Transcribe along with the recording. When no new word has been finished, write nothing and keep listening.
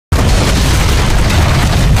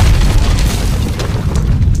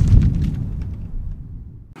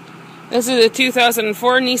This is a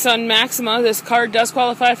 2004 Nissan Maxima. This car does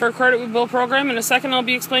qualify for a credit rebuild program. In a second I'll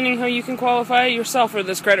be explaining how you can qualify yourself for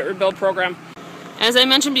this credit rebuild program. As I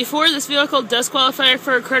mentioned before, this vehicle does qualify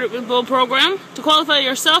for a credit rebuild program. To qualify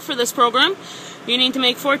yourself for this program, you need to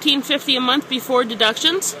make $14.50 a month before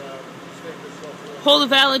deductions, hold a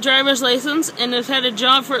valid driver's license, and have had a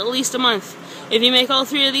job for at least a month. If you make all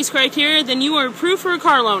three of these criteria, then you are approved for a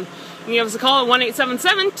car loan. You can give us a call at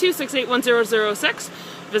 1-877-268-1006.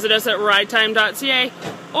 Visit us at RideTime.ca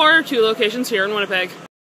or 2 locations here in Winnipeg.